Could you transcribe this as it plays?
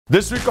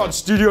This week on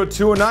Studio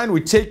 209,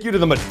 we take you to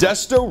the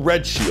Modesto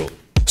Red Shield.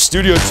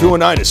 Studio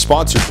 209 is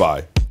sponsored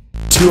by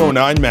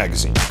 209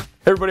 Magazine.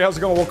 Hey everybody, how's it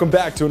going? Welcome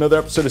back to another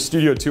episode of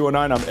Studio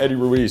 209. I'm Eddie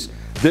Ruiz.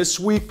 This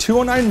week,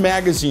 209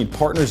 Magazine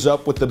partners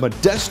up with the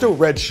Modesto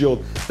Red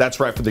Shield. That's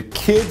right, for the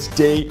Kidz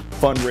Day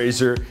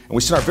fundraiser. And we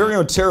sent our very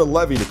own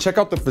Levy to check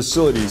out the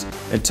facilities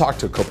and talk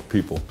to a couple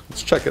people.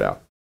 Let's check it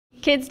out.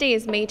 Kidz Day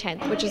is May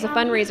 10th, which is a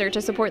fundraiser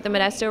to support the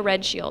Modesto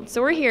Red Shield. So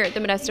we're here at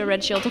the Modesto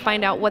Red Shield to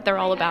find out what they're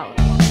all about.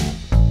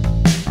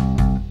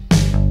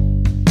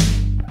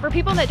 For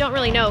people that don't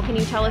really know, can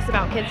you tell us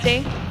about Kidz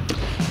Day?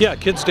 Yeah,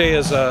 Kidz Day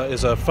is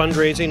a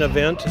fundraising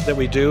event that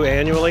we do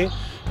annually.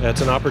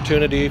 It's an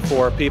opportunity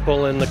for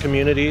people in the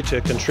community to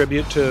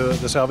contribute to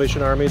the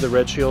Salvation Army, the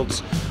Red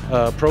Shield's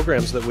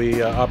programs that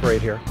we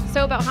operate here.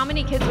 So about how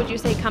many kids would you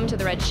say come to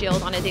the Red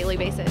Shield on a daily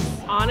basis?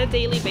 On a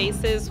daily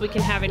basis, we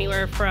can have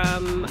anywhere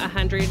from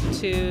 100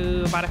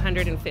 to about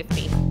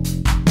 150.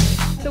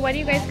 So why do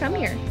you guys come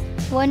here?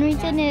 One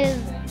reason is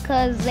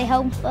because they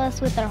help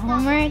us with our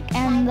homework,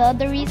 and the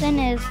other reason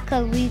is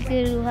because we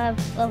could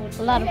have a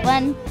lot of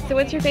fun. So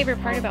what's your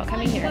favorite part about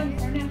coming here?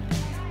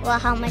 Well,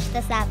 how much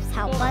the staffs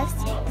help us.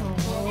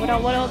 What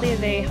all do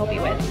they help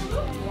you with?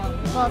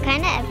 Well,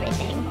 kind of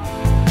everything.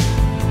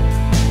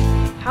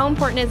 How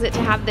important is it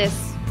to have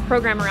this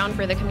program around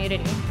for the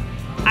community?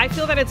 I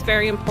feel that it's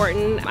very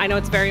important. I know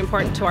it's very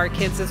important to our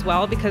kids as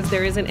well because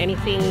there isn't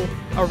anything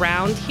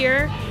around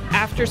here.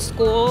 After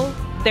school,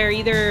 they're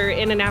either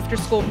in an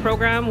after-school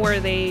program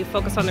where they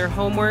focus on their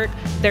homework.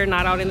 They're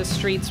not out in the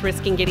streets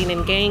risking getting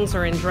in gangs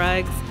or in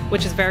drugs,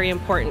 which is very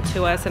important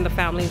to us and the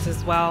families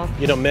as well.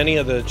 You know, many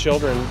of the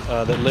children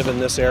that live in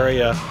this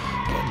area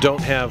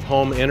don't have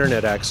home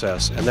internet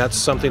access, and that's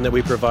something that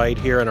we provide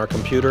here in our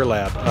computer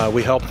lab.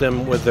 We help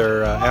them with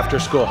their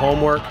after-school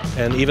homework,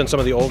 and even some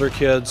of the older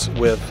kids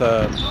with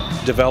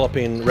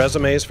developing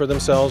resumes for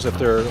themselves if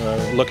they're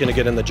looking to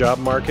get in the job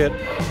market,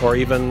 or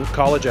even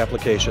college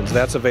applications.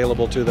 That's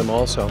available to them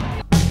also.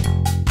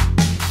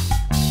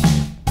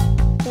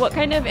 What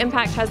kind of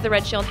impact has the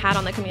Red Shield had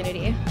on the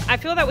community? I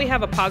feel that we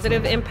have a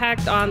positive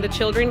impact on the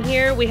children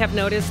here. We have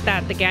noticed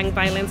that the gang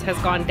violence has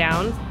gone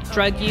down.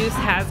 Drug use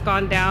has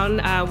gone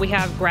down. We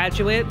have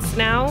graduates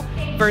now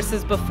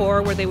versus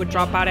before where they would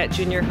drop out at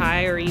junior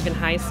high or even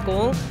high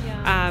school.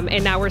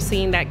 And now we're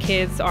seeing that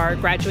kids are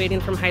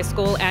graduating from high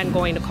school and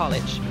going to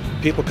college.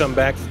 People come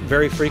back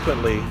very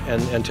frequently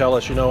and tell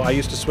us, you know, I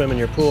used to swim in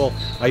your pool,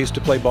 I used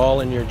to play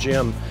ball in your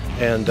gym,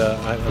 and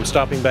I'm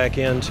stopping back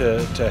in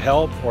to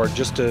help or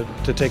just to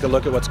take a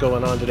look at what's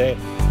going on today.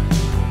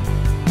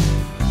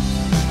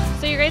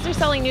 So you guys are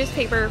selling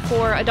newspaper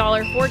for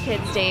 $1 for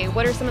Kidz Day.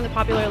 What are some of the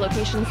popular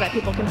locations that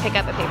people can pick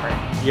up a paper?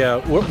 Yeah,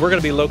 we're going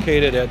to be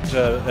located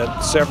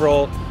at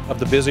several of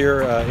the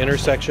busier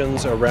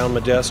intersections around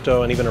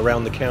Modesto and even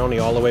around the county,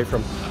 all the way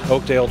from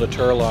Oakdale to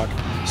Turlock.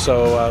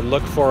 So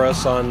look for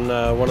us on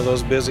one of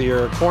those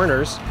busier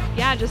corners.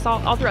 Yeah, just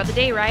all throughout the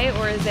day, right?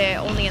 Or is it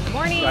only in the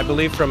morning? I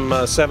believe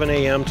from 7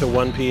 a.m. to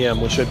 1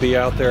 p.m. we should be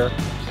out there.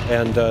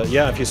 And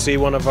yeah, if you see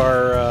one of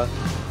our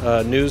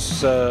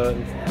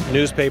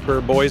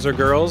newspaper boys or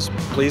girls,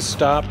 please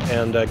stop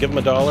and give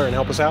them $1 and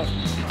help us out.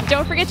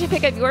 Don't forget to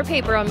pick up your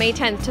paper on May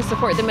 10th to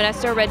support the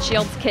Modesto Red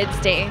Shield's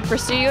Kidz Day. For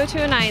Studio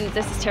 209,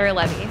 this is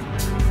Levy.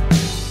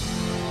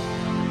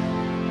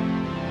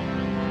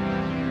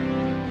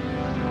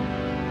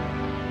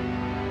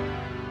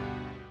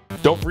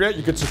 Don't forget,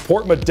 you can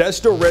support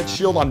Modesto Red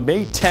Shield on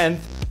May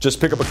 10th.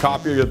 Just pick up a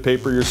copy of the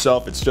paper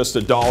yourself. It's just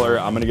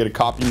 $1. I'm going to get a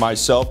copy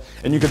myself.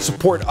 And you can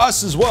support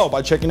us as well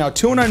by checking out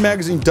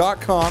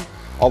 209magazine.com.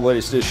 All the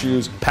latest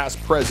issues,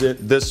 past,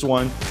 present, this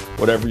one,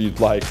 whatever you'd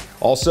like.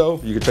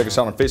 Also, you can check us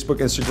out on Facebook,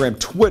 Instagram,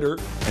 Twitter,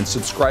 and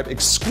subscribe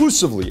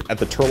exclusively at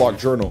the Turlock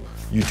Journal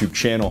YouTube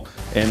channel.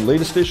 And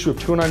latest issue of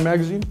 209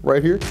 Magazine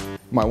right here. You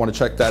might want to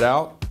check that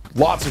out.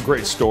 Lots of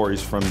great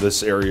stories from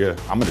this area.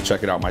 I'm going to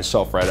check it out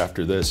myself right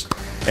after this.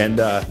 And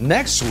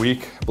next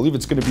week, I believe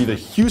it's going to be the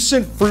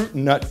Houston Fruit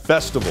Nut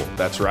Festival.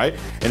 That's right.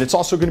 And it's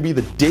also going to be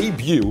the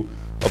debut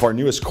of our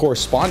newest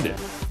correspondent.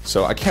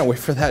 So I can't wait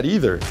for that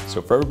either.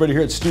 So for everybody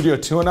here at Studio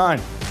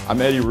 209,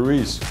 I'm Eddie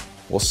Ruiz.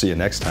 We'll see you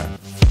next time.